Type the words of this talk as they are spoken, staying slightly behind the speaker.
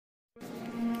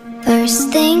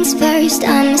First things first,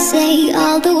 I'ma say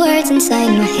all the words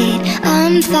inside my head.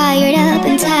 I'm fired up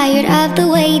and tired of the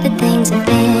way that things have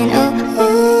been. Oh,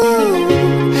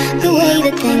 ooh, the way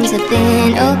that things have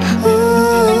been. Oh,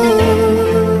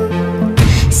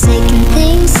 ooh. Second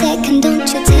thing second,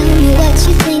 don't you tell me what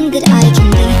you think that I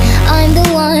can be. I'm the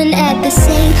one at the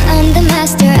same, I'm the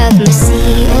master of my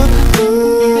sea. Oh,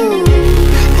 ooh,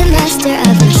 the master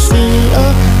of my sea.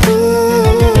 Oh,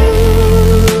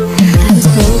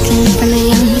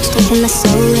 my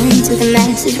soul into the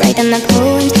masses, write on my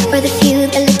poems for the few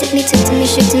that looked at me, took to me,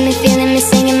 shook to me, feeling me,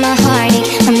 singing my heartache.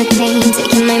 From the pain,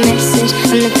 taking my message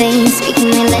from the veins,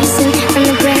 speaking my lesson from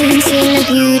the brain, seeing the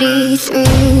beauty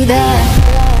through the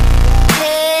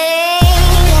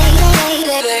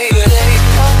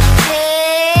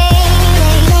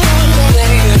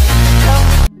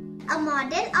a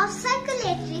model of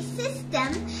circulatory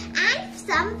system and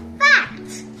some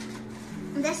facts.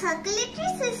 The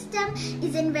circulatory system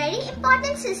is a very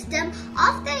important system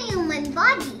of the human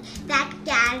body that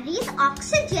carries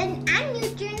oxygen and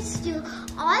nutrients to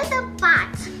all the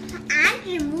parts and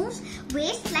removes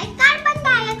waste like carbon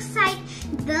dioxide.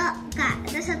 The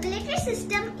circulatory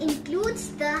system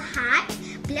includes the heart,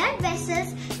 blood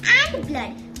vessels and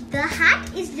blood. The heart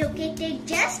is located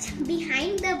just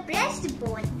behind the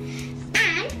breastbone,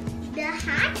 and the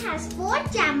heart has 4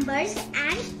 chambers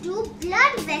and 2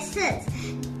 blood vessels.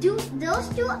 Those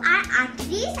 2 are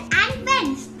arteries and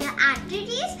veins. The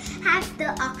arteries have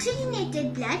the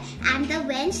oxygenated blood and the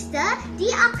veins the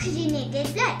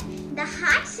deoxygenated blood. The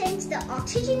heart sends the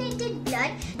oxygenated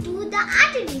blood to the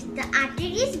arteries. The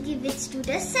arteries give it to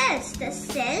the cells. The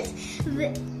cells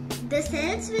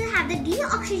will have the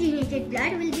deoxygenated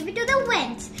blood, will give it to the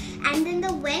veins, and then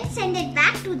the veins send it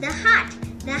back to the heart.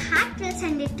 The heart will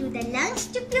send it to the lungs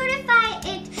to purify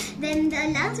it. Then the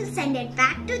lungs will send it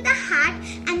back to the heart,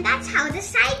 and that's how the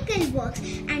cycle works.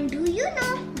 And do you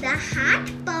know the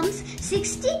heart pumps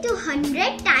 60 to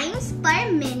 100 times per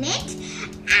minute,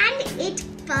 and it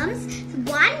pumps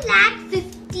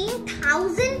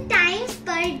 1,15,000 times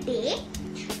per day,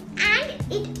 and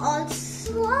it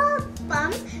also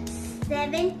pumps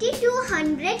 70 to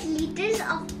 100 liters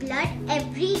of blood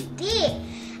every day.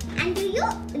 And do you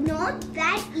know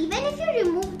that even if you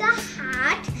remove the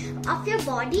heart of your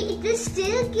body, it will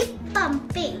still keep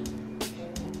pumping?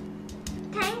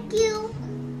 Thank you.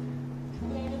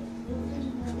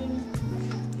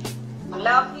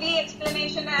 Lovely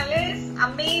explanation, Alice.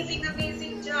 Amazing,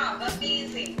 amazing job.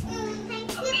 Amazing. Thank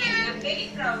you, amazing. I'm very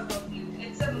proud of you.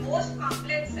 It's the most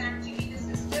complex actually the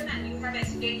system, and you have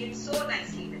explained it so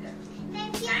nicely.